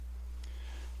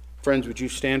Friends, would you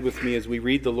stand with me as we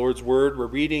read the Lord's Word? We're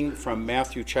reading from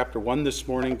Matthew chapter 1 this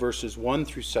morning, verses 1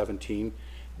 through 17.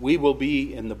 We will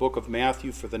be in the book of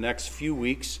Matthew for the next few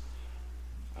weeks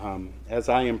as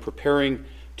I am preparing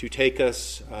to take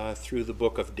us through the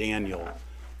book of Daniel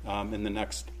in the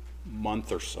next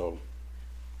month or so.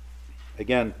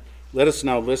 Again, let us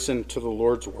now listen to the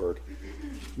Lord's Word.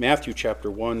 Matthew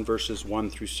chapter 1, verses 1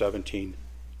 through 17.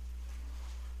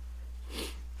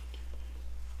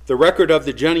 The record of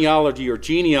the genealogy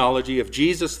of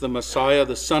Jesus the Messiah,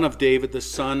 the son of David, the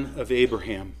son of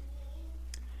Abraham.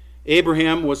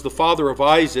 Abraham was the father of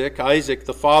Isaac, Isaac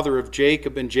the father of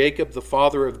Jacob, and Jacob the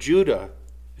father of Judah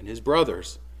and his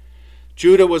brothers.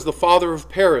 Judah was the father of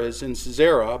Perez and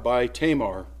Zerah by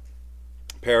Tamar.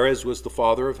 Perez was the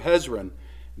father of Hezron,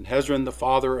 and Hezron the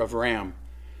father of Ram.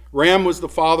 Ram was the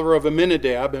father of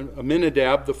Amminadab, and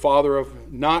Amminadab the father of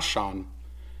Nahshon,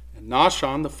 and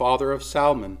Nahshon the father of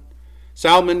Salmon.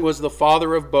 Salmon was the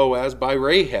father of Boaz by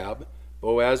Rahab.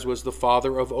 Boaz was the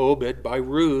father of Obed by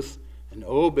Ruth, and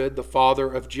Obed the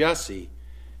father of Jesse.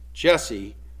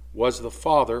 Jesse was the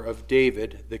father of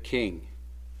David the king.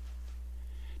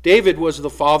 David was the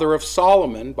father of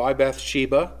Solomon by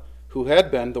Bathsheba, who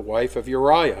had been the wife of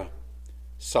Uriah.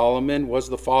 Solomon was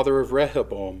the father of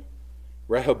Rehoboam.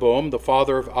 Rehoboam the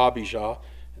father of Abijah,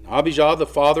 and Abijah the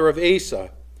father of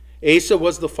Asa. Asa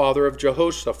was the father of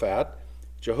Jehoshaphat,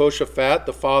 Jehoshaphat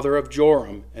the father of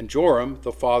Joram, and Joram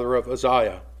the father of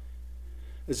Uzziah.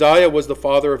 Uzziah was the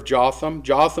father of Jotham,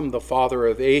 Jotham the father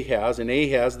of Ahaz, and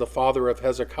Ahaz the father of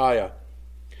Hezekiah.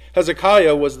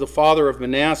 Hezekiah was the father of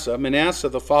Manasseh, Manasseh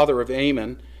the father of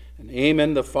Amon, and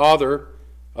Amon the father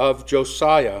of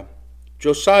Josiah.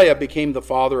 Josiah became the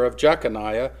father of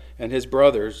Jeconiah and his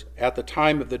brothers at the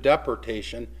time of the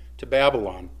deportation to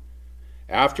Babylon.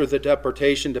 After the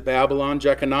deportation to Babylon,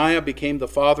 Jeconiah became the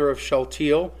father of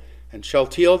Shealtiel, and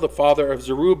Shealtiel the father of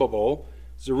Zerubbabel,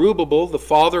 Zerubbabel the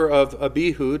father of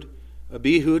Abihud,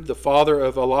 Abihud the father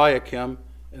of Eliakim,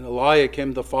 and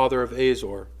Eliakim the father of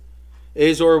Azor.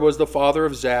 Azor was the father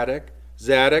of Zadok,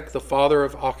 Zadok the father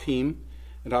of Achim,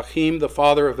 and Achim the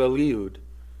father of Eliud.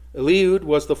 Eliud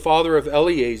was the father of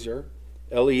Eleazar,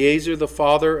 Eleazar the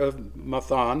father of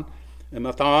Matthan, and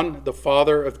Matthan the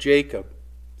father of Jacob.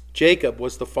 Jacob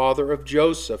was the father of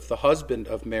Joseph, the husband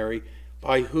of Mary,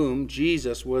 by whom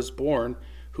Jesus was born,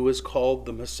 who is called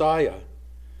the Messiah.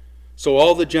 So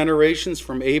all the generations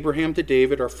from Abraham to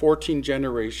David are 14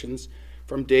 generations,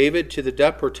 from David to the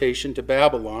deportation to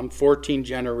Babylon, 14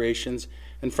 generations,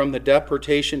 and from the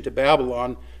deportation to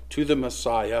Babylon to the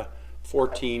Messiah,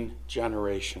 14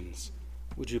 generations.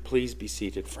 Would you please be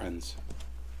seated, friends?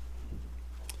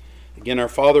 Again, our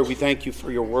Father, we thank you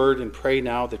for your word and pray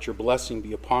now that your blessing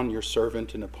be upon your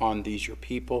servant and upon these your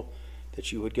people,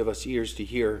 that you would give us ears to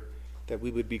hear, that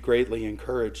we would be greatly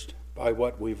encouraged by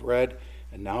what we've read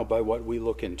and now by what we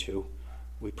look into.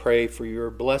 We pray for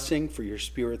your blessing, for your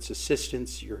Spirit's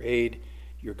assistance, your aid,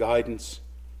 your guidance.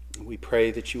 And we pray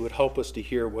that you would help us to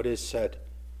hear what is said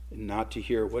and not to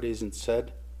hear what isn't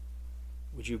said.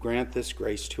 Would you grant this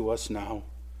grace to us now?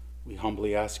 We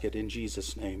humbly ask it in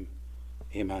Jesus' name.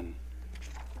 Amen.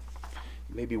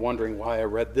 You may be wondering why I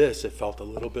read this. It felt a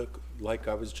little bit like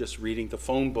I was just reading the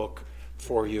phone book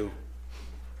for you.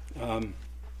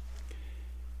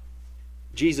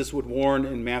 Jesus would warn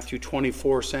in Matthew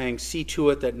 24, saying, "See to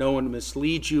it that no one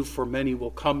misleads you, for many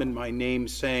will come in my name,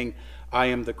 saying, 'I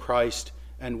am the Christ,'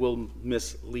 and will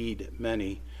mislead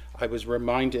many." I was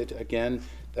reminded again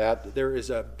that there is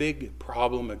a big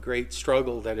problem, a great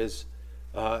struggle that is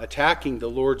attacking the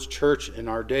Lord's church in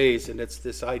our days, and it's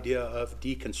this idea of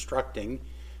deconstructing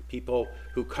people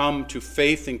who come to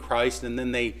faith in Christ and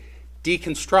then they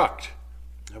deconstruct.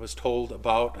 I was told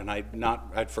about, and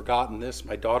I'd forgotten this,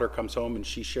 my daughter comes home and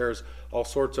she shares all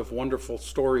sorts of wonderful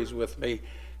stories with me,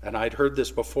 and I'd heard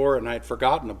this before and I'd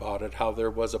forgotten about it, how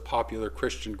there was a popular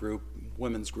Christian group,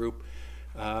 women's group,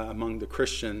 among the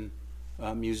Christian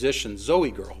musicians,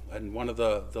 Zoe Girl, and one of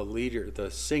the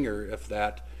singer of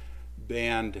that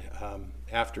band,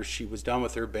 after she was done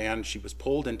with her band, she was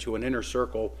pulled into an inner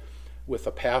circle with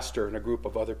a pastor and a group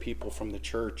of other people from the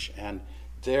church, and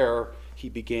there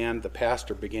the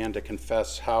pastor began to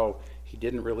confess how he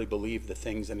didn't really believe the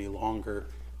things any longer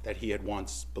that he had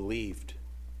once believed.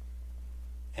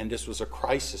 And this was a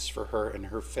crisis for her and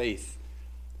her faith.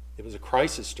 It was a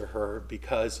crisis to her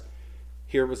because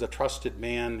here was a trusted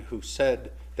man who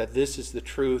said that this is the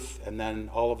truth, and then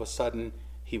all of a sudden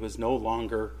he was no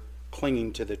longer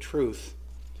clinging to the truth.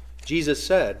 Jesus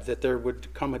said that there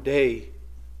would come a day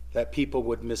that people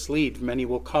would mislead. Many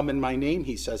will come in my name,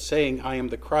 he says, saying, "I am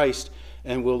the Christ,"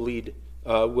 and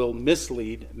will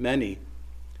mislead many.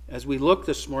 As we look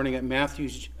this morning at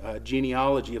Matthew's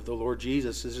genealogy of the Lord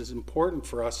Jesus, it is important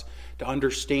for us to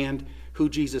understand who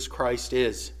Jesus Christ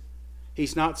is.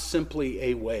 He's not simply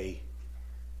a way.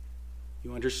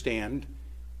 You understand?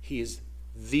 He is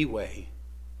the way.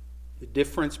 The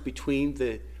difference between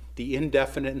the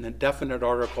indefinite and the definite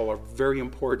article are very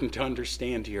important to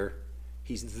understand here.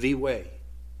 He's the way.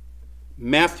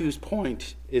 Matthew's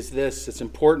point is this. It's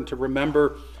important to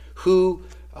remember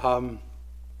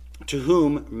to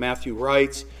whom Matthew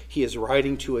writes. He is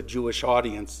writing to a Jewish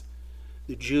audience,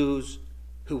 the Jews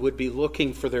who would be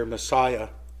looking for their Messiah,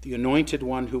 the anointed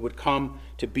one who would come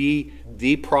to be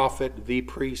the prophet, the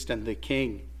priest, and the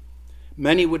king.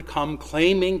 Many would come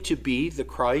claiming to be the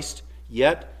Christ,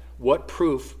 yet what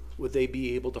proof would they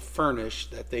be able to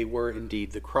furnish that they were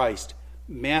indeed the Christ?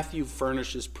 Matthew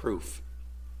furnishes proof.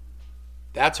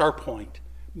 That's our point.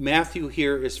 Matthew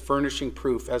here is furnishing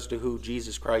proof as to who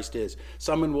Jesus Christ is.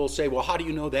 Someone will say, well, how do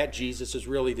you know that Jesus is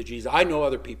really the Jesus? I know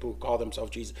other people who call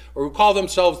themselves Jesus or who call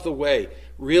themselves the way.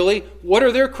 Really? What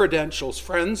are their credentials,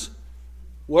 friends?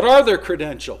 What are their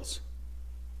credentials?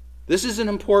 This is an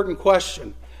important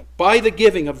question. By the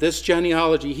giving of this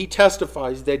genealogy, he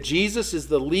testifies that Jesus is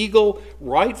the legal,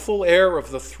 rightful heir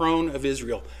of the throne of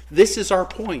Israel. This is our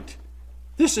point.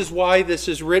 This is why this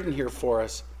is written here for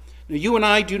us. Now, you and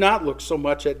I do not look so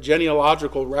much at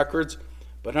genealogical records,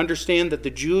 but understand that the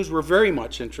Jews were very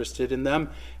much interested in them,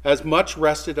 as much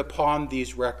rested upon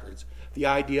these records. The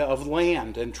idea of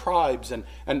land and tribes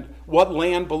and what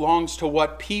land belongs to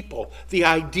what people. The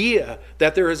idea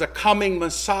that there is a coming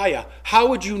Messiah. How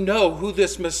would you know who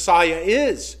this Messiah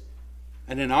is?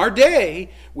 And in our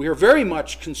day, we are very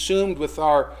much consumed with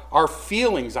our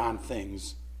feelings on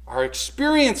things, our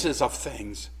experiences of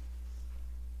things.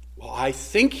 Well, I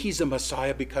think he's a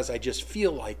Messiah because I just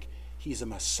feel like he's a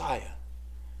Messiah.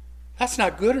 That's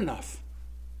not good enough.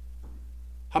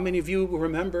 How many of you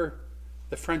remember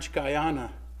the French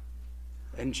Guiana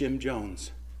and Jim Jones?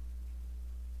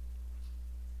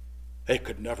 It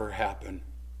could never happen.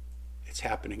 It's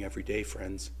happening every day,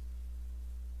 friends.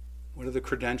 What are the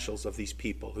credentials of these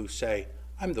people who say,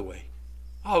 I'm the way,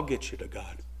 I'll get you to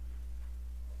God?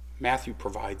 Matthew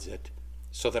provides it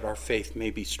so that our faith may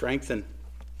be strengthened.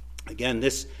 Again,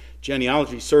 this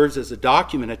genealogy serves as a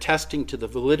document attesting to the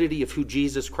validity of who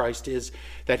Jesus Christ is,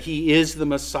 that he is the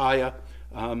Messiah.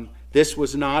 This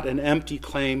was not an empty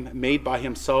claim made by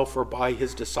himself or by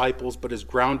his disciples, but is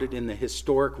grounded in the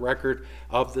historic record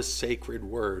of the sacred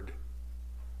word.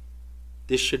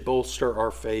 This should bolster our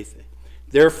faith.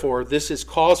 Therefore, this is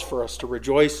cause for us to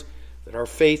rejoice that our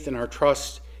faith and our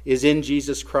trust is in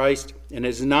Jesus Christ and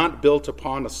is not built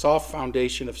upon a soft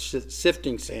foundation of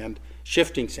shifting sand,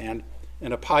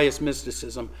 and a pious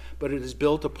mysticism, but it is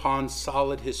built upon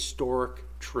solid historic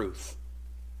truth.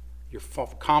 Your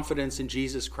confidence in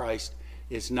Jesus Christ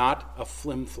is not a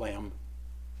flim-flam.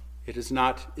 It is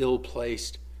not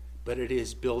ill-placed, but it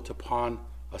is built upon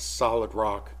a solid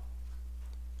rock.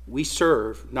 We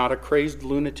serve not a crazed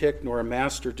lunatic nor a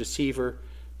master deceiver,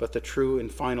 but the true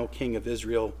and final King of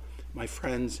Israel. My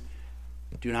friends,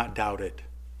 do not doubt it.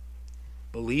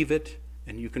 Believe it,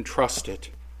 and you can trust it.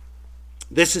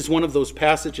 This is one of those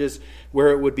passages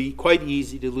where it would be quite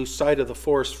easy to lose sight of the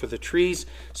forest for the trees,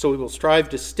 so we will strive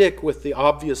to stick with the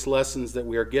obvious lessons that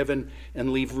we are given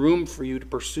and leave room for you to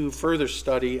pursue further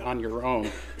study on your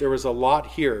own. There is a lot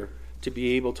here to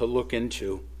be able to look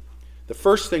into. The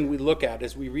first thing we look at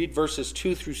as we read verses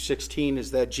 2 through 16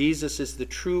 is that Jesus is the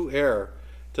true heir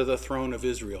to the throne of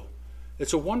Israel.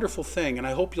 It's a wonderful thing, and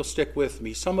I hope you'll stick with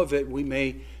me. Some of it we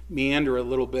may meander a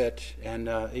little bit, and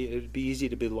it would be easy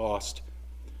to be lost.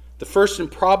 The first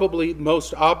and probably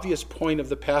most obvious point of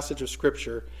the passage of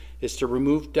Scripture is to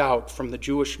remove doubt from the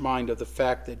Jewish mind of the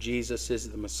fact that Jesus is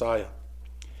the Messiah.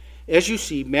 As you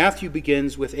see, Matthew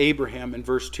begins with Abraham in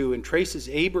verse 2 and traces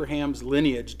Abraham's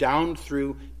lineage down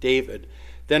through David.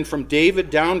 Then from David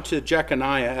down to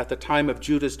Jeconiah at the time of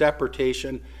Judah's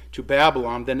deportation to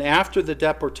Babylon. Then after the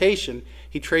deportation,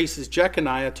 he traces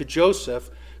Jeconiah to Joseph,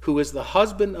 who is the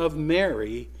husband of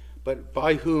Mary, but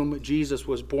by whom Jesus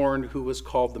was born, who was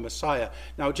called the Messiah.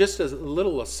 Now, just as a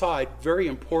little aside, very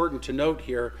important to note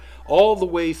here, all the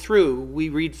way through, we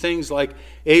read things like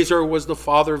Azar was the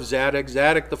father of Zadok,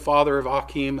 Zadok the father of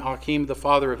Achim, Achim the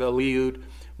father of Eliud.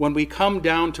 When we come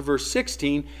down to verse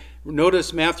 16,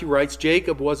 notice Matthew writes,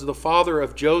 Jacob was the father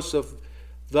of Joseph,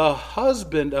 the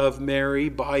husband of Mary,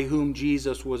 by whom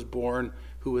Jesus was born,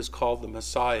 who is called the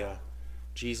Messiah.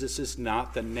 Jesus is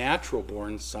not the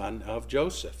natural-born son of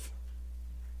Joseph.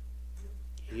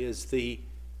 He is the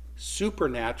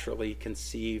supernaturally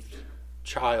conceived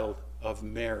child of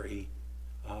Mary,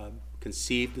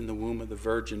 conceived in the womb of the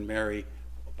Virgin Mary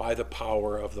by the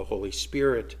power of the Holy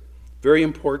Spirit. Very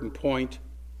important point.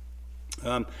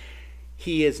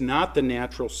 He is not the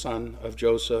natural son of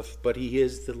Joseph, but he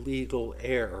is the legal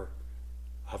heir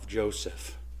of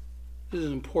Joseph. This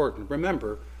is important.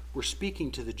 Remember, we're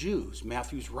speaking to the Jews.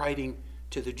 Matthew's writing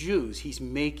to the Jews. He's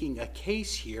making a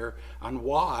case here on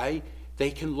why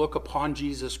they can look upon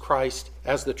Jesus Christ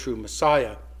as the true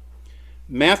Messiah.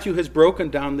 Matthew has broken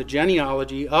down the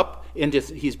genealogy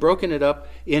he's broken it up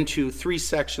into 3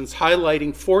 sections,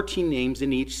 highlighting 14 names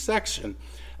in each section.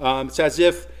 It's as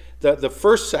if the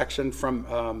first section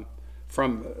from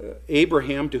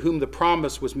Abraham, to whom the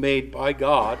promise was made by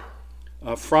God,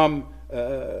 from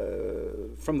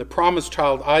the promised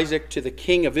child Isaac to the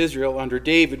king of Israel under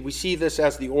David, we see this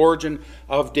as the origin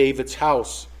of David's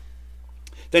house.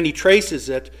 Then he traces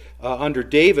it under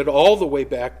David all the way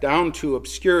back down to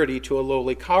obscurity to a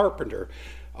lowly carpenter.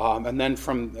 And then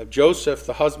from Joseph,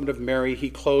 the husband of Mary, he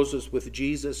closes with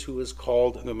Jesus, who is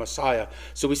called the Messiah.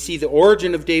 So we see the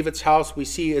origin of David's house, we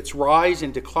see its rise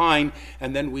and decline,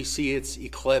 and then we see its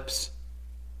eclipse.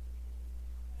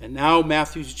 And now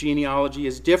Matthew's genealogy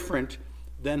is different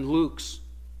than Luke's.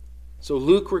 So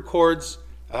Luke records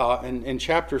in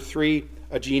chapter 3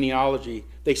 a genealogy.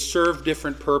 They serve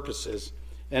different purposes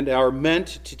and are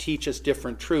meant to teach us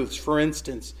different truths. For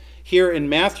instance, here in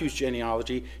Matthew's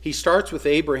genealogy, he starts with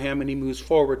Abraham and he moves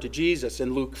forward to Jesus.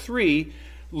 In Luke 3,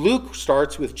 Luke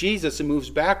starts with Jesus and moves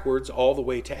backwards all the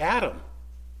way to Adam.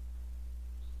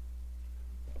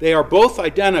 They are both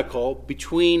identical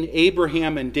between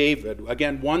Abraham and David.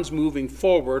 Again, one's moving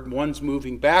forward, one's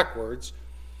moving backwards.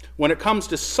 When it comes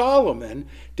to Solomon,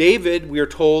 David, we are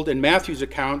told in Matthew's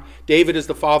account, David is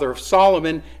the father of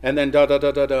Solomon, and then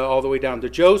all the way down to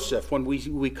Joseph. When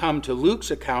we come to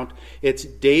Luke's account, it's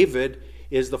David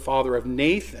is the father of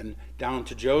Nathan down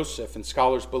to Joseph. And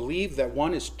scholars believe that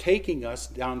one is taking us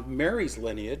down Mary's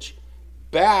lineage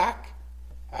back,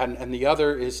 and the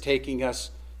other is taking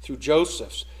us through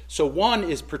Joseph's. So one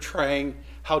is portraying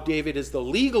how David is the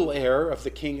legal heir of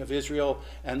the king of Israel,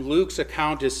 and Luke's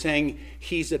account is saying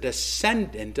he's a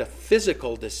descendant, a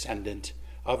physical descendant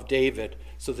of David.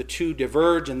 So the two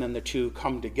diverge, and then the two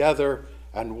come together,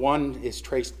 and one is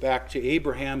traced back to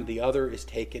Abraham, the other is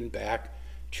taken back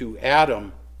to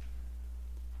Adam.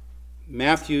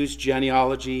 Matthew's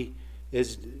genealogy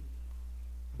is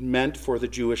meant for the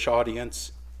Jewish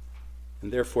audience,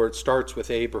 and therefore it starts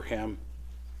with Abraham.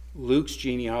 Luke's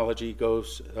genealogy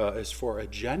is for a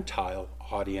Gentile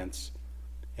audience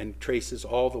and traces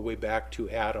all the way back to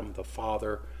Adam, the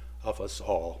father of us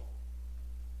all.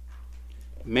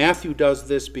 Matthew does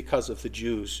this because of the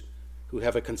Jews, who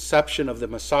have a conception of the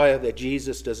Messiah that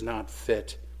Jesus does not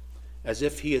fit, as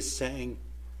if he is saying,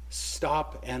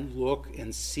 stop and look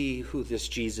and see who this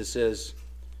Jesus is.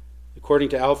 According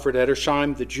to Alfred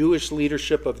Edersheim, the Jewish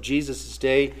leadership of Jesus'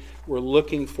 day were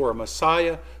looking for a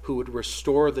Messiah who would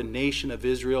restore the nation of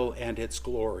Israel and its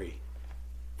glory.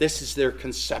 This is their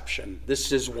conception.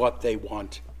 This is what they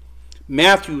want.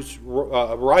 Matthew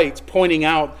writes, pointing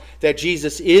out that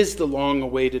Jesus is the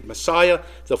long-awaited Messiah,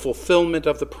 the fulfillment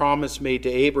of the promise made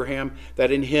to Abraham,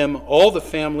 that in him all the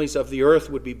families of the earth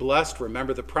would be blessed.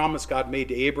 Remember the promise God made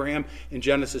to Abraham in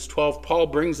Genesis 12. Paul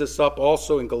brings this up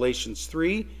also in Galatians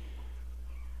 3.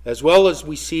 As well as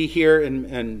we see here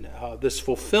in this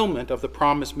fulfillment of the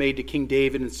promise made to King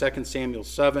David in 2 Samuel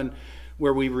 7,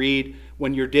 where we read,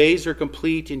 when your days are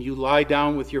complete and you lie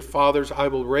down with your fathers, I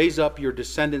will raise up your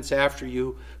descendants after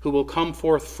you, who will come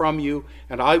forth from you,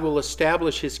 and I will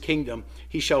establish his kingdom.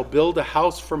 He shall build a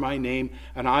house for my name,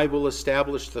 and I will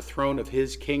establish the throne of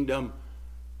his kingdom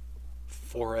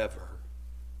forever.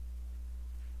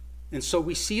 And so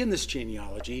we see in this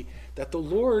genealogy that the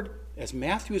Lord, as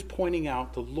Matthew is pointing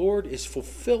out, the Lord is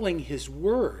fulfilling his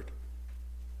word.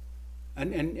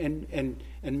 And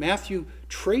Matthew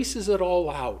traces it all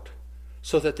out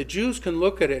so that the Jews can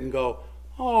look at it and go,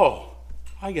 oh,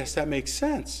 I guess that makes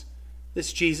sense.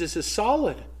 This Jesus is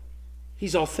solid.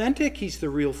 He's authentic. He's the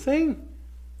real thing.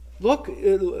 Look,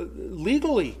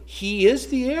 legally, he is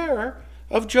the heir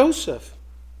of Joseph.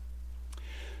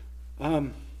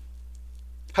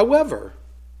 However,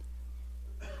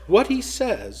 what he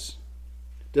says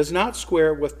does not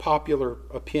square with popular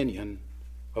opinion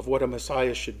of what a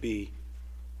Messiah should be.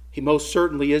 He most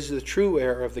certainly is the true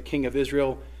heir of the King of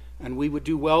Israel, and we would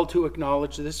do well to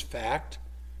acknowledge this fact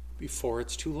before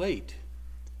it's too late.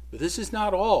 But this is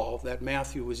not all that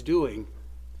Matthew was doing.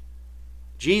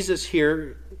 Jesus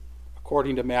here,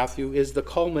 according to Matthew, is the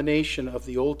culmination of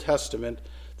the Old Testament,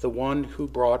 the one who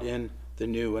brought in the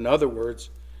new. In other words,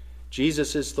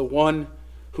 Jesus is the one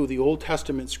who the Old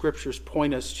Testament scriptures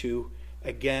point us to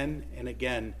again and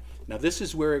again. Now this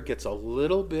is where it gets a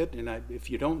little bit, and if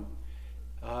you don't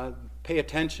pay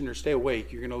attention or stay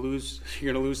awake, you're going to lose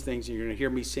things, and you're going to hear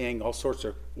me saying all sorts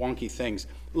of wonky things.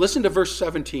 Listen to verse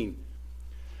 17.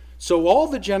 So all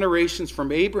the generations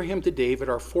from Abraham to David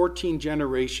are 14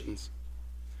 generations.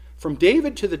 From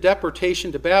David to the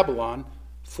deportation to Babylon,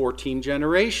 14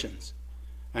 generations.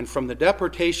 And from the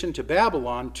deportation to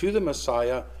Babylon to the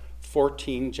Messiah,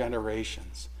 14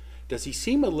 generations. Does he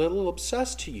seem a little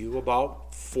obsessed to you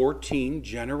about 14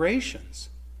 generations?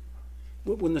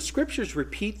 When the scriptures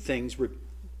repeat things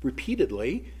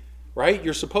repeatedly, right,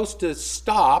 you're supposed to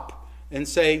stop and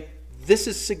say, this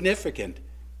is significant.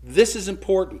 This is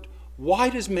important. Why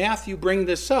does Matthew bring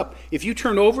this up? If you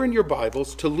turn over in your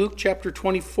Bibles to Luke chapter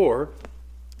 24,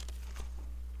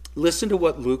 listen to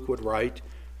what Luke would write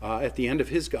at the end of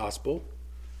his gospel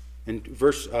in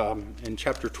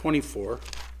chapter 24.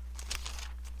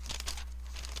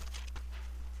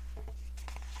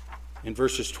 In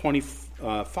verses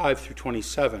 25 through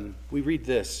 27, we read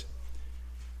this.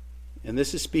 And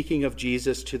this is speaking of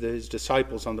Jesus to his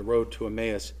disciples on the road to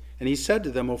Emmaus. And he said to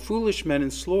them, O foolish men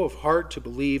and slow of heart to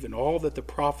believe in all that the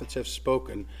prophets have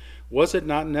spoken, was it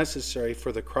not necessary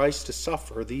for the Christ to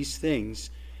suffer these things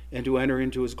and to enter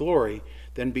into his glory?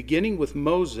 Then beginning with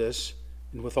Moses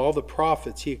and with all the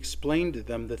prophets, he explained to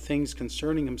them the things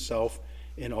concerning himself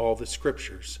in all the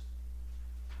scriptures.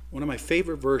 One of my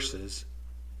favorite verses,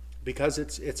 because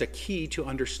it's a key to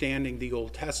understanding the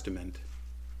Old Testament.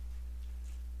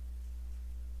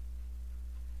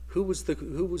 Who was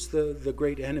the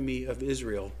great enemy of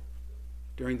Israel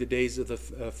during the days of the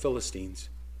Philistines?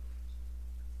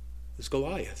 It was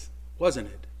Goliath, wasn't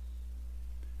it?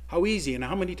 How easy, and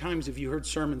how many times have you heard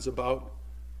sermons about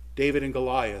David and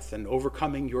Goliath and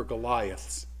overcoming your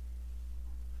Goliaths?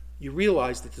 You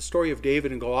realize that the story of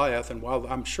David and Goliath, and while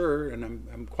I'm sure and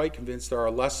I'm quite convinced there are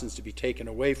lessons to be taken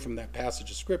away from that passage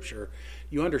of Scripture,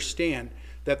 you understand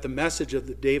that the message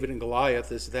of David and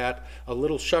Goliath is that a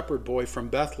little shepherd boy from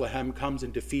Bethlehem comes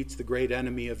and defeats the great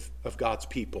enemy of God's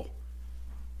people.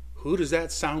 Who does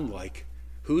that sound like?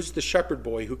 Who's the shepherd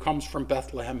boy who comes from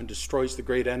Bethlehem and destroys the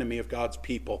great enemy of God's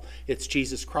people? It's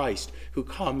Jesus Christ, who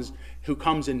comes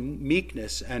in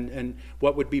meekness and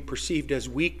what would be perceived as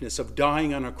weakness of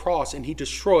dying on a cross, and he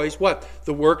destroys what?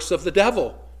 The works of the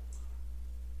devil.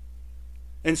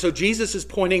 And so Jesus is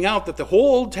pointing out that the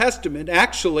whole Old Testament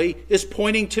actually is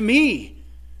pointing to me.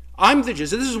 I'm the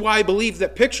Jesus. This is why I believe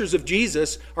that pictures of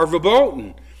Jesus are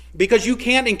verboten, because you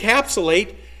can't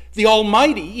encapsulate the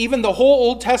Almighty. Even the whole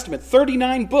Old Testament,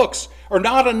 39 books, are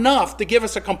not enough to give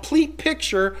us a complete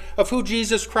picture of who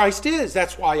Jesus Christ is.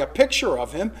 That's why a picture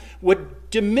of him would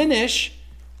diminish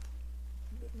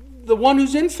the one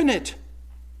who's infinite.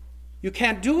 You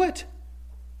can't do it.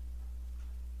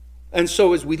 And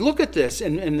so as we look at this,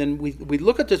 and then we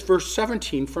look at this verse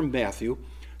 17 from Matthew,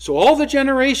 so all the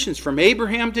generations from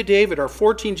Abraham to David are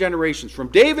 14 generations. From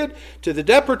David to the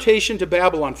deportation to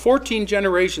Babylon, 14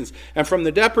 generations. And from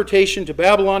the deportation to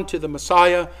Babylon to the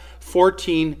Messiah,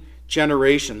 14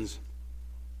 generations.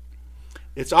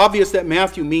 It's obvious that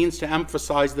Matthew means to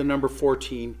emphasize the number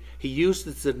 14. He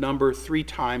uses the number 3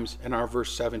 times in our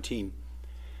verse 17.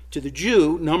 To the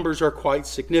Jew, numbers are quite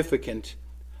significant.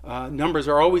 Numbers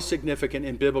are always significant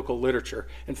in biblical literature.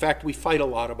 In fact, we fight a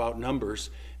lot about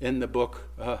numbers in the book,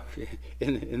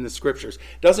 in the scriptures.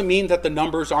 Doesn't mean that the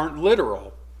numbers aren't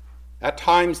literal. At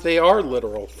times they are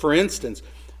literal. For instance,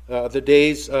 the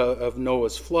days of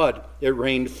Noah's flood, it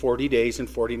rained 40 days and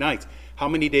 40 nights. How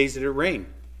many days did it rain?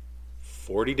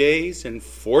 40 days and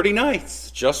 40 nights,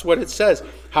 just what it says.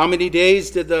 How many days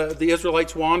did the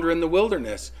Israelites wander in the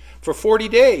wilderness? For 40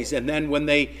 days. And then when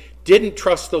they didn't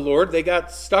trust the Lord, they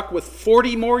got stuck with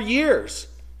 40 more years,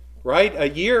 right? A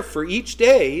year for each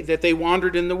day that they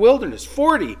wandered in the wilderness.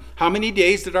 40. How many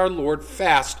days did our Lord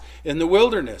fast in the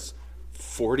wilderness?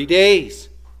 40 days.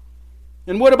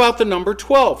 And what about the number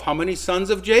 12? How many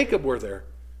sons of Jacob were there?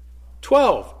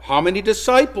 12. How many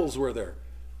disciples were there?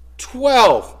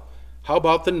 12. How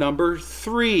about the number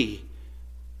 3?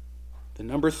 The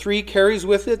number 3 carries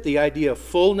with it the idea of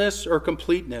fullness or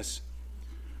completeness.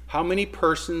 How many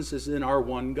persons is in our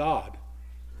one God?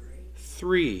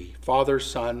 3. Father,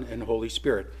 Son, and Holy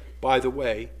Spirit. By the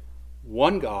way,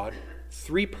 one God,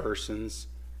 3 persons,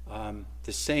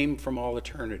 the same from all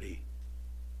eternity.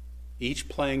 Each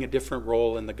playing a different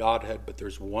role in the Godhead, but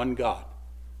there's one God.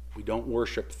 We don't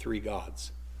worship 3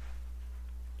 gods.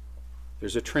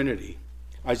 There's a Trinity.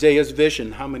 Isaiah's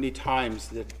vision, how many times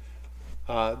did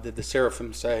the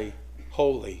seraphim say,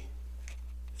 holy?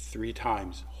 3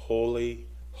 times. Holy,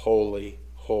 holy,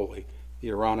 holy. The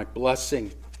Aaronic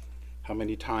blessing. How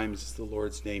many times is the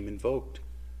Lord's name invoked?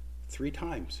 3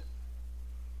 times.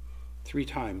 3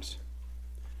 times.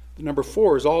 The number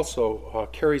 4 is also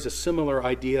carries a similar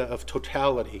idea of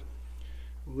totality.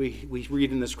 We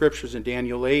read in the scriptures in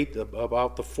Daniel 8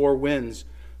 about the 4 winds,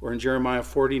 or in Jeremiah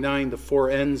 49, the 4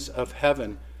 ends of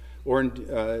heaven, or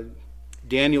in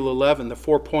Daniel 11, the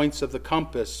 4 points of the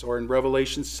compass, or in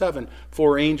Revelation 7,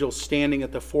 4 angels standing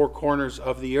at the 4 corners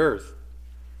of the earth.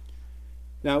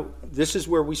 Now, this is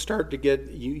where we start to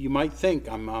get, you might think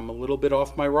I'm a little bit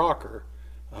off my rocker,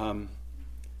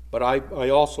 but I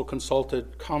also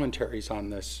consulted commentaries on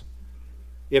this.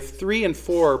 If 3 and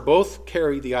 4 both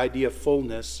carry the idea of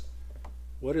fullness,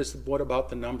 what about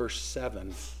the number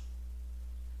 7?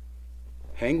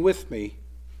 Hang with me.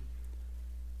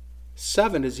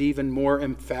 7 is even more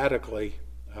emphatically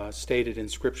stated in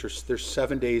Scripture. There's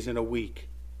 7 days in a week.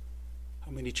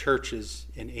 How many churches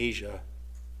in Asia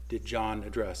did John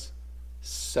address?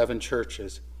 7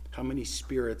 churches. How many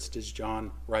spirits does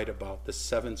John write about? The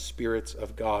 7 spirits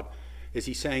of God. Is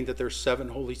he saying that there's 7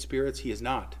 Holy Spirits? He is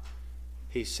not.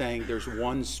 He's saying there's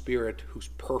one Spirit who's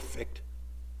perfect.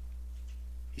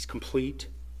 He's complete.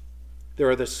 There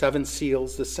are the 7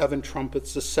 seals, the 7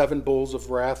 trumpets, the 7 bowls of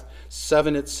wrath.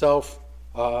 7 itself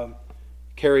would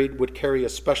carry a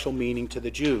special meaning to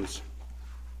the Jews.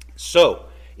 So,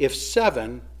 if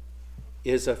 7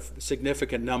 is a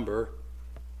significant number,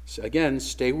 so again,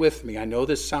 stay with me. I know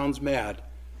this sounds mad.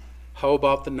 How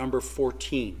about the number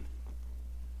 14?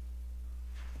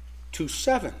 2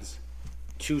 sevens.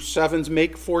 2 sevens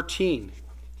make 14.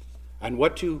 And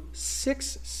what do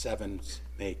 6 sevens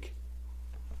make?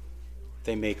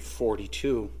 They make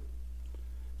 42.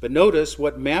 But notice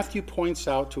what Matthew points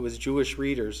out to his Jewish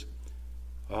readers.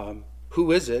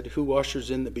 Who is it who ushers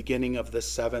in the beginning of the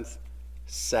 7th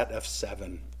set of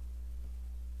 7?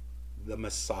 The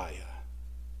Messiah.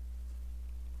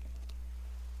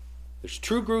 There's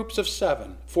 2 groups of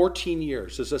 7, 14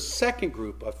 years. There's a second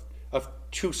group of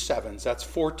 2 sevens, that's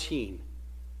 14.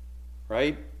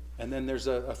 Right? And then there's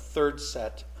a third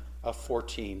set of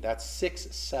 14. That's 6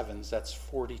 sevens, that's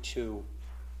 42.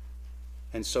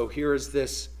 And so here is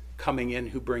this coming in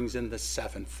who brings in the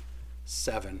 7th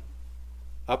 7.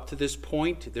 Up to this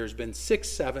point, there's been 6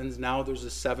 sevens, now there's a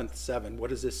 7th 7.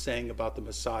 What is this saying about the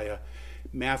Messiah?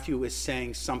 Matthew is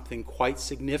saying something quite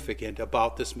significant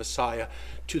about this Messiah.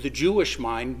 To the Jewish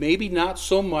mind, maybe not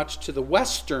so much to the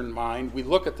Western mind, we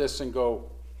look at this and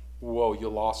go, whoa, you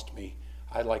lost me.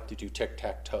 I like to do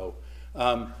tic-tac-toe.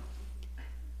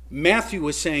 Matthew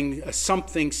is saying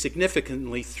something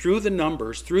significantly through the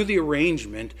numbers, through the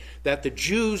arrangement, that the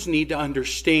Jews need to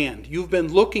understand. You've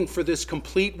been looking for this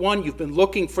complete one. You've been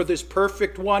looking for this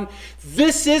perfect one.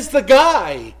 This is the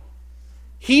guy.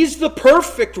 He's the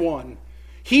perfect one.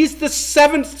 He's the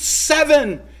 7th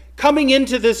 7 coming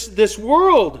into this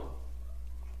world.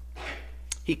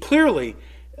 He clearly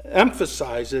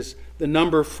emphasizes the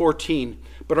number 14.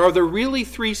 But are there really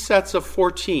 3 sets of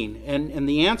 14? And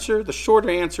the answer, the short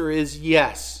answer is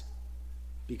yes,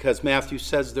 because Matthew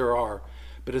says there are.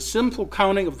 But a simple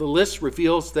counting of the list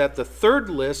reveals that the third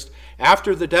list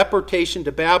after the deportation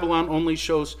to Babylon only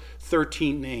shows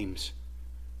 13 names.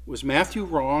 Was Matthew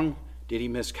wrong? Did he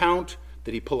miscount?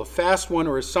 Did he pull a fast one,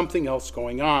 or is something else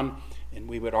going on? And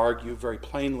we would argue very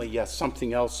plainly, yes,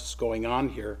 something else is going on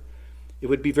here. It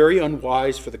would be very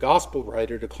unwise for the gospel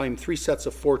writer to claim 3 sets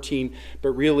of 14, but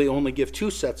really only give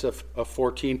 2 sets of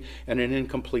 14 and an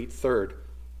incomplete third.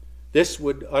 This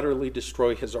would utterly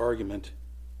destroy his argument.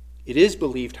 It is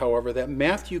believed, however, that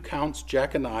Matthew counts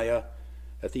Jeconiah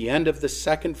at the end of the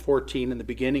second 14 and the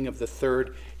beginning of the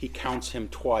third. He counts him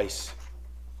twice.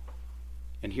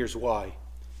 And here's why.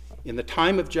 In the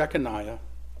time of Jeconiah,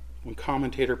 one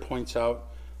commentator points out,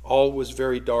 all was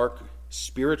very dark,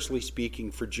 spiritually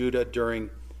speaking, for Judah during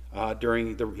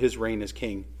his reign as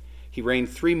king. He reigned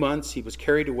 3 months. He was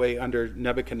carried away under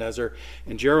Nebuchadnezzar.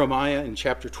 And Jeremiah in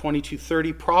chapter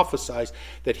 22:30 prophesies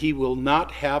that he will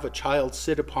not have a child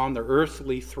sit upon the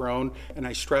earthly throne, and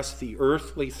I stress the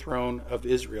earthly throne of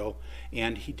Israel,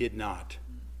 and he did not.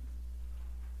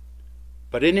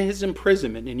 But in his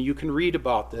imprisonment, and you can read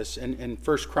about this in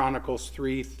 1 Chronicles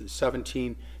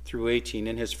 3:17 through 18,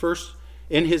 in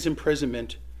his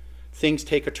imprisonment, things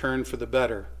take a turn for the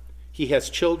better. He has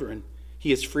children.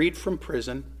 He is freed from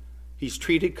prison. He's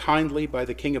treated kindly by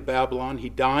the king of Babylon. He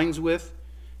dines with.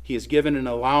 He is given an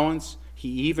allowance. He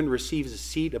even receives a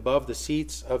seat above the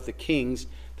seats of the kings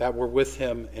that were with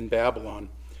him in Babylon.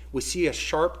 We see a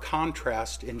sharp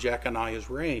contrast in Jeconiah's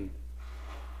reign.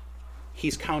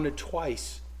 He's counted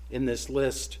twice in this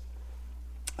list.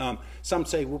 Some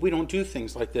say, well, we don't do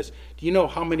things like this. Do you know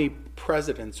how many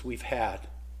presidents we've had?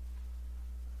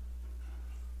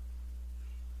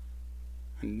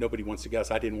 And nobody wants to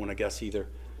guess. I didn't want to guess either.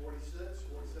 46.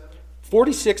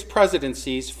 46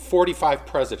 presidencies, 45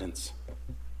 presidents.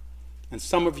 And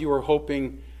some of you are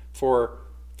hoping for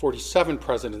 47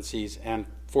 presidencies and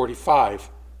 45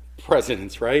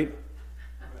 presidents, right?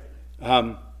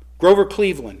 Grover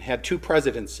Cleveland had 2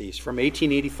 presidencies from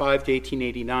 1885 to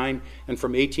 1889 and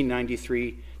from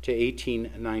 1893 to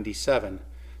 1897.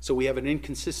 So we have an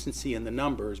inconsistency in the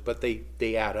numbers, but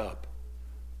they add up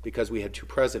because we had 2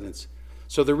 presidents.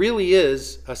 So there really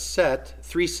is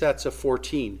 3 sets of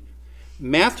 14.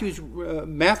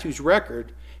 Matthew's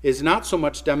record is not so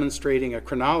much demonstrating a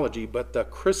chronology, but the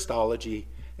Christology,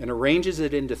 and arranges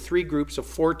it into 3 groups of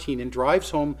 14 and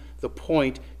drives home the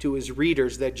point to his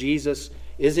readers that Jesus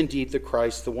is indeed the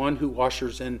Christ, the one who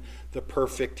ushers in the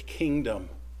perfect kingdom.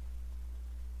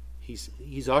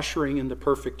 He's ushering in the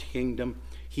perfect kingdom.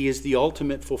 He is the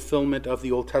ultimate fulfillment of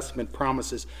the Old Testament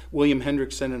promises. William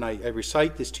Hendrickson, and I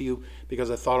recite this to you because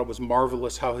I thought it was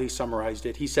marvelous how he summarized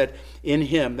it. He said, in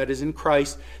him, that is in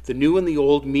Christ, the new and the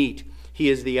old meet. He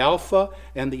is the Alpha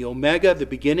and the Omega, the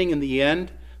beginning and the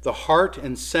end, the heart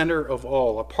and center of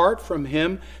all. Apart from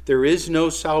him, there is no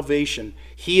salvation.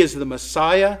 He is the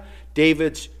Messiah,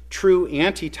 David's true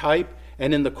antitype,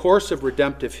 and in the course of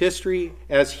redemptive history,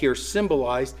 as here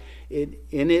symbolized,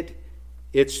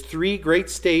 its 3 great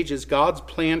stages, God's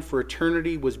plan for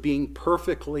eternity was being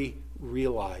perfectly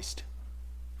realized.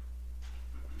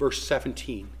 Verse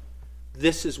 17.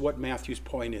 This is what Matthew's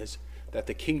point is, that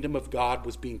the kingdom of God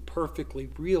was being perfectly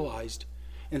realized.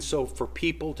 And so for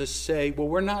people to say, well,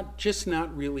 we're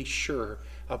not really sure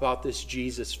about this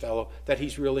Jesus fellow, that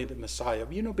he's really the Messiah.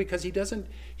 Because he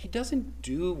doesn't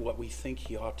do what we think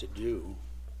he ought to do.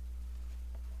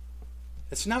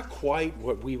 It's not quite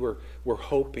what we were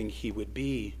hoping he would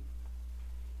be.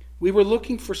 We were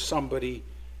looking for somebody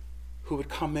who would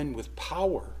come in with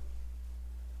power.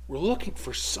 We're looking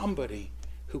for somebody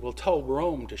who will tell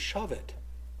Rome to shove it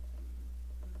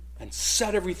and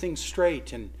set everything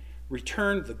straight and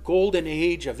return the golden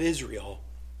age of Israel.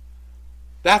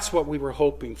 That's what we were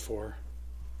hoping for.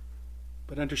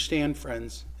 But understand,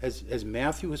 friends, as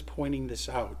Matthew is pointing this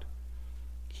out,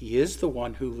 he is the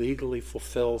one who legally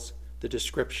fulfills the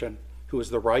description, who is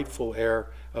the rightful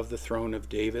heir of the throne of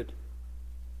David.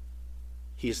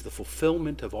 He is the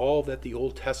fulfillment of all that the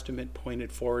Old Testament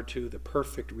pointed forward to, the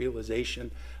perfect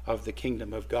realization of the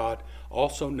kingdom of God.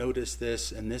 Also notice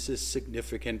this, and this is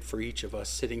significant for each of us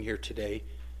sitting here today,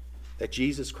 that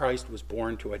Jesus Christ was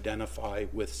born to identify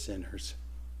with sinners.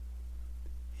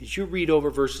 As you read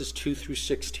over verses 2 through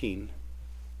 16,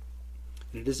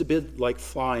 and it is a bit like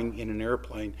flying in an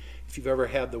airplane. If you've ever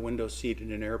had the window seat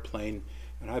in an airplane,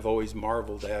 and I've always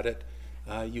marveled at it,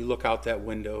 you look out that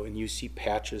window and you see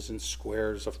patches and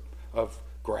squares of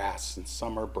grass, and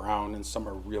some are brown and some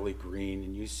are really green,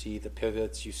 and you see the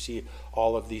pivots, you see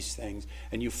all of these things,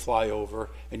 and you fly over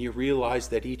and you realize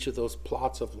that each of those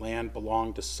plots of land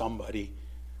belong to somebody,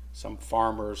 some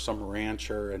farmer, some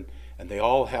rancher, and they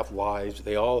all have lives,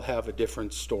 they all have a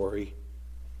different story.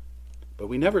 But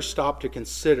we never stop to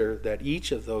consider that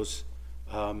each of those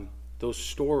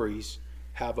stories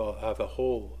have a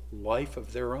whole life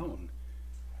of their own.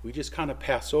 We just kind of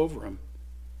pass over them.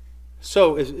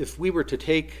 So if we were to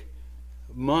take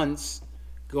months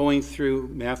going through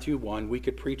Matthew 1, we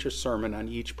could preach a sermon on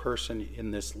each person in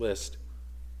this list.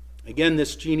 Again,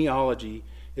 this genealogy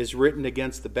is written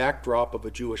against the backdrop of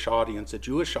a Jewish audience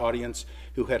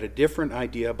who had a different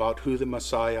idea about who the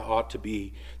Messiah ought to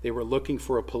be. They were looking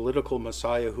for a political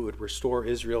Messiah who would restore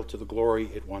Israel to the glory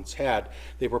it once had.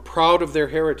 They were proud of their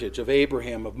heritage, of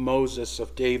Abraham, of Moses,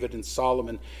 of David, and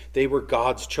Solomon. They were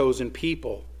God's chosen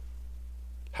people.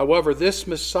 However, this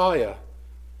Messiah,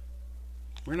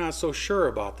 we're not so sure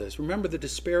about this. Remember the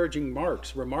disparaging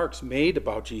remarks made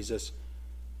about Jesus.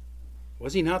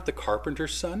 Was he not the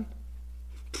carpenter's son?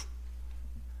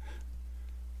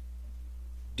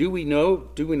 Do we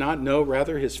not know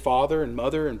rather his father and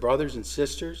mother and brothers and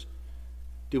sisters?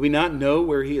 Do we not know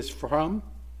where he is from?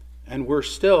 And were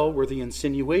the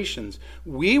insinuations.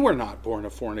 We were not born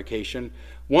of fornication.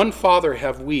 One Father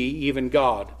have we, even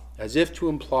God, as if to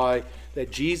imply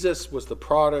that Jesus was the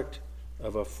product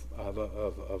of a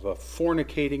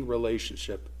fornicating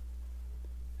relationship.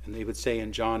 And they would say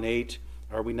in John 8,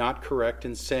 are we not correct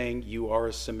in saying you are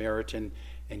a Samaritan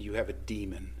and you have a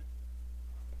demon?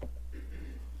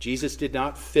 Jesus did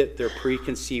not fit their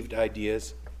preconceived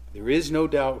ideas. There is no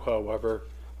doubt, however,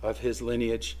 of his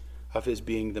lineage, of his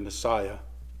being the Messiah.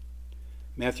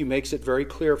 Matthew makes it very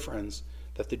clear, friends,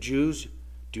 that the Jews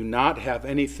do not have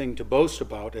anything to boast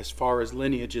about as far as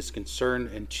lineage is concerned,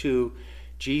 and 2,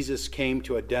 Jesus came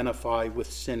to identify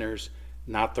with sinners,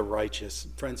 not the righteous.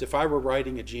 Friends, if I were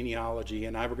writing a genealogy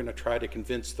and I were going to try to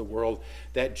convince the world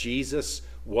that Jesus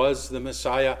was the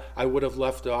Messiah, I would have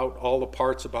left out all the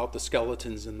parts about the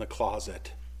skeletons in the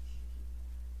closet.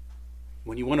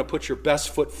 When you want to put your best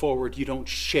foot forward, you don't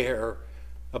share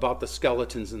about the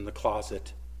skeletons in the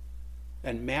closet.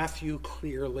 And Matthew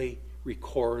clearly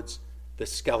records the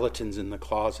skeletons in the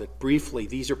closet. Briefly,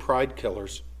 these are pride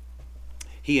killers.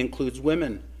 He includes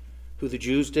women who the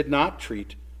Jews did not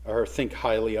treat or think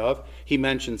highly of. He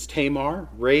mentions Tamar,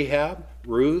 Rahab,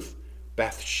 Ruth,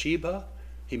 Bathsheba.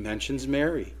 He mentions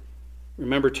Mary.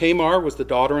 Remember, Tamar was the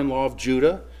daughter-in-law of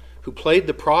Judah, who played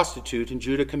the prostitute, and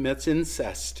Judah commits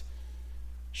incest.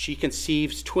 She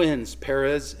conceives twins,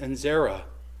 Perez and Zerah.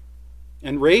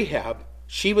 And Rahab,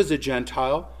 she was a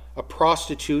Gentile, a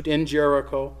prostitute in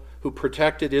Jericho, who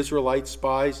protected Israelite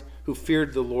spies, who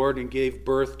feared the Lord and gave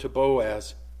birth to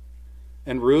Boaz.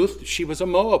 And Ruth, she was a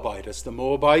Moabitess. The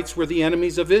Moabites were the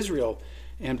enemies of Israel.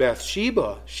 And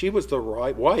Bathsheba, she was the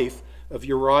wife of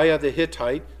Uriah the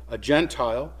Hittite, a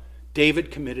Gentile.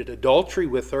 David committed adultery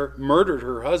with her, murdered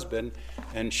her husband,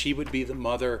 and she would be the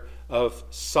mother of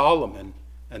Solomon.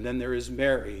 And then there is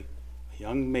Mary, a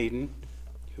young maiden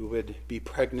who would be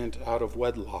pregnant out of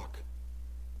wedlock.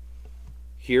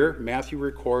 Here, Matthew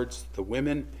records the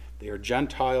women. They are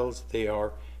Gentiles. They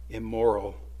are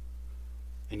immoral.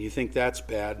 And you think that's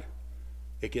bad.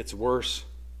 It gets worse.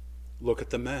 Look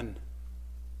at the men.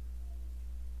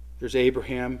 There's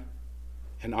Abraham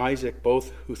and Isaac,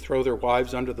 both who throw their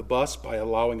wives under the bus by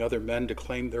allowing other men to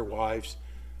claim their wives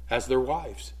as their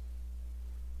wives.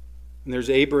 And there's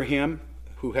Abraham,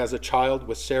 who has a child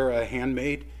with Sarah, a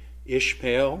handmaid,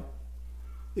 Ishmael.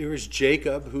 There is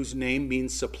Jacob, whose name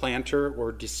means supplanter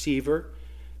or deceiver.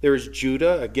 There is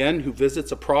Judah, again, who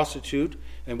visits a prostitute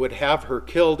and would have her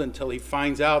killed until he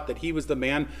finds out that he was the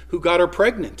man who got her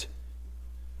pregnant.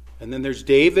 And then there's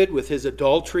David with his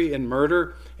adultery and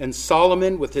murder, and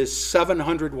Solomon with his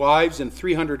 700 wives and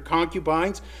 300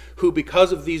 concubines, who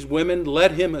because of these women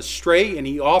led him astray, and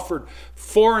he offered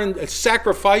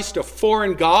sacrifice to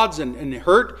foreign gods and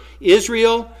hurt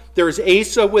Israel. There is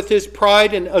Asa with his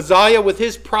pride, and Uzziah with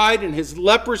his pride and his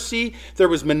leprosy. There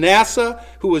was Manasseh,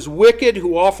 who was wicked,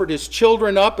 who offered his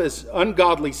children up as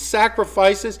ungodly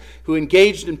sacrifices, who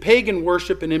engaged in pagan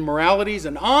worship and immoralities,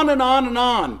 and on and on and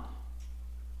on.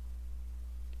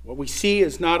 What we see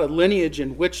is not a lineage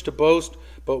in which to boast,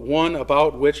 but one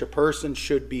about which a person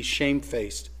should be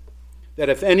shamefaced. That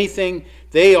if anything,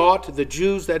 they ought, the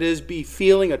Jews that is, be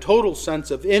feeling a total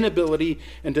sense of inability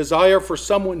and desire for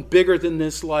someone bigger than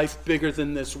this life, bigger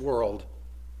than this world.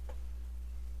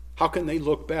 How can they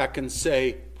look back and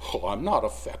say, "Oh, I'm not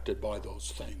affected by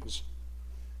those things"?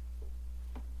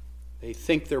 They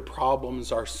think their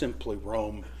problems are simply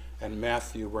Rome, and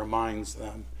Matthew reminds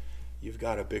them, you've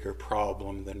got a bigger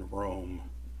problem than Rome.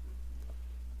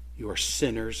 You are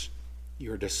sinners.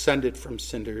 You are descended from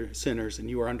sinners, and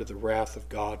you are under the wrath of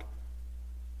God.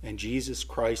 And Jesus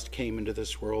Christ came into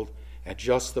this world at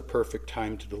just the perfect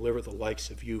time to deliver the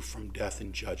likes of you from death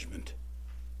and judgment.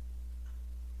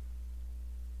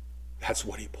 That's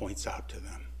what he points out to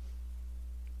them.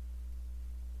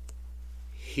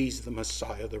 He's the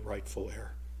Messiah, the rightful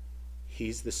heir.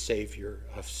 He's the Savior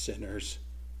of sinners.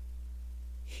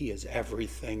 He is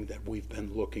everything that we've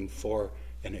been looking for,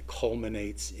 and it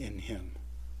culminates in him.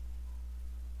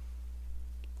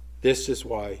 This is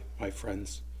why, my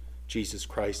friends, Jesus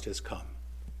Christ has come,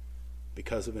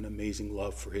 because of an amazing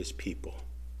love for his people.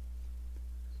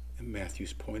 And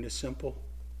Matthew's point is simple.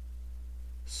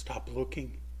 Stop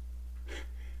looking.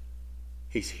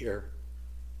 He's here.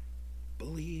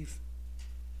 Believe.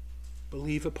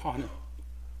 Believe upon him.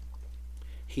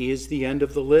 He is the end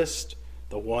of the list.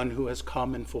 The one who has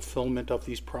come in fulfillment of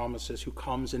these promises, who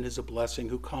comes and is a blessing,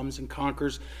 who comes and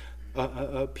conquers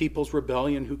a people's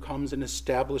rebellion, who comes and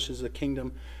establishes a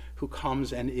kingdom, who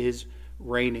comes and is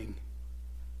reigning.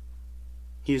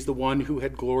 He is the one who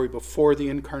had glory before the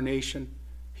incarnation.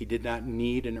 He did not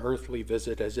need an earthly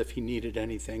visit as if he needed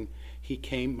anything. He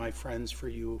came, my friends, for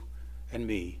you and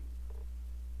me.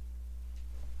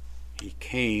 He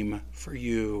came for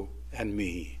you and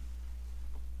me.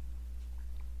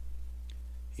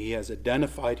 He has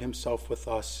identified himself with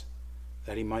us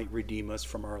that he might redeem us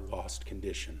from our lost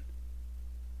condition.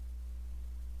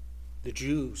 The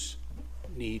Jews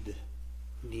needed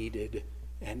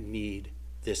and need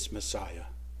this Messiah.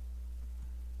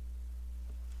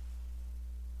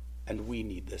 And we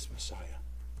need this Messiah.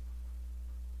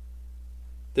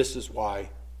 This is why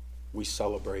we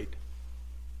celebrate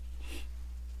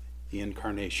the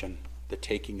incarnation, the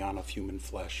taking on of human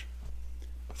flesh.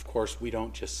 Of course, we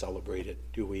don't just celebrate it,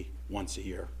 do we, once a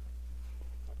year?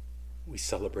 we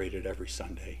celebrate it every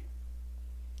Sunday.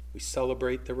 We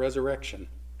celebrate the resurrection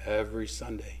every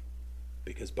Sunday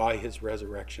because by his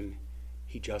resurrection,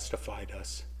 he justified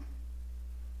us.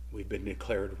 We've been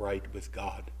declared right with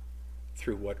God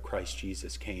through what Christ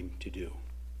Jesus came to do.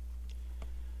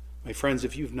 My friends,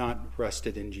 if you've not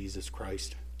rested in Jesus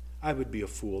Christ, I would be a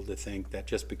fool to think that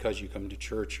just because you come to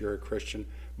church, you're a Christian.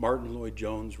 Martin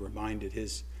Lloyd-Jones reminded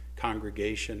his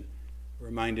congregation,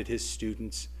 reminded his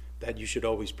students that you should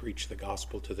always preach the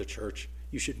gospel to the church.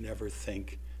 You should never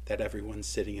think that everyone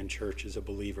sitting in church is a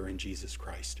believer in Jesus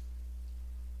Christ.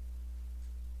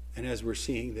 And as we're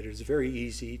seeing that it's very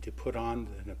easy to put on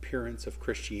an appearance of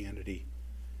Christianity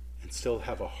and still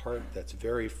have a heart that's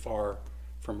very far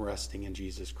from resting in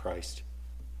Jesus Christ.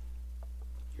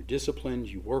 You're disciplined,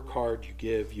 you work hard, you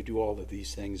give, you do all of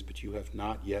these things, but you have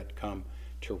not yet come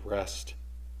to rest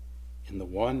in the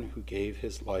one who gave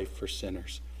his life for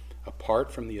sinners.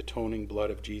 Apart from the atoning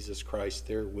blood of Jesus Christ,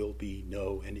 there will be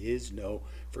no and is no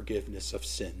forgiveness of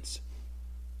sins.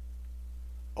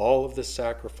 All of the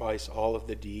sacrifice, all of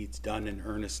the deeds done in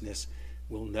earnestness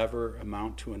will never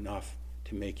amount to enough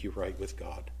to make you right with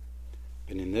God.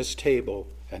 And in this table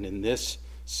and in this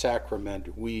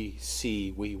sacrament, we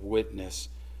see, we witness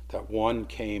that one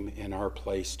came in our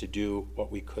place to do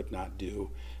what we could not do.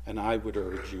 And I would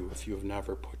urge you, if you have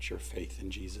never put your faith in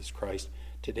Jesus Christ,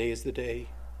 today is the day.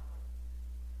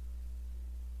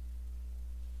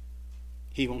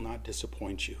 He will not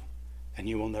disappoint you, and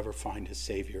you will never find a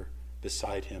Savior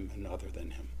beside him and other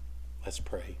than him. Let's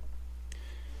pray.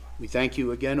 We thank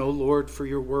you again, O Lord, for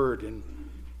your word, and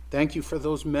thank you for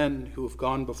those men who have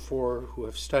gone before, who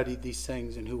have studied these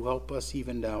things, and who help us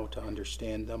even now to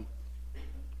understand them.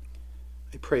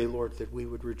 I pray, Lord, that we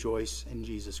would rejoice in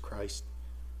Jesus Christ,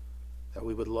 that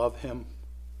we would love him,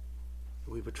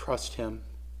 that we would trust him,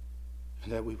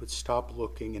 and that we would stop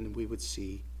looking and we would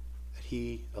see that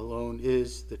he alone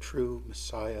is the true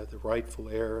Messiah, the rightful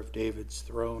heir of David's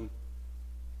throne,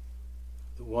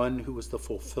 the one who was the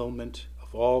fulfillment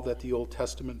of all that the Old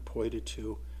Testament pointed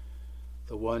to,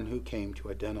 the one who came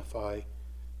to identify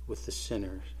with the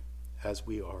sinners as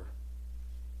we are.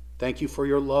 Thank you for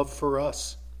your love for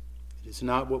us. It is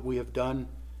not what we have done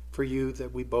for you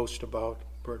that we boast about,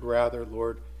 but rather,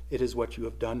 Lord, it is what you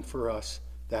have done for us.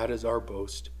 That is our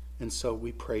boast, and so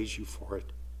we praise you for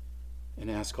it. And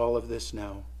ask all of this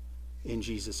now in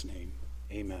Jesus' name.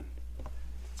 Amen.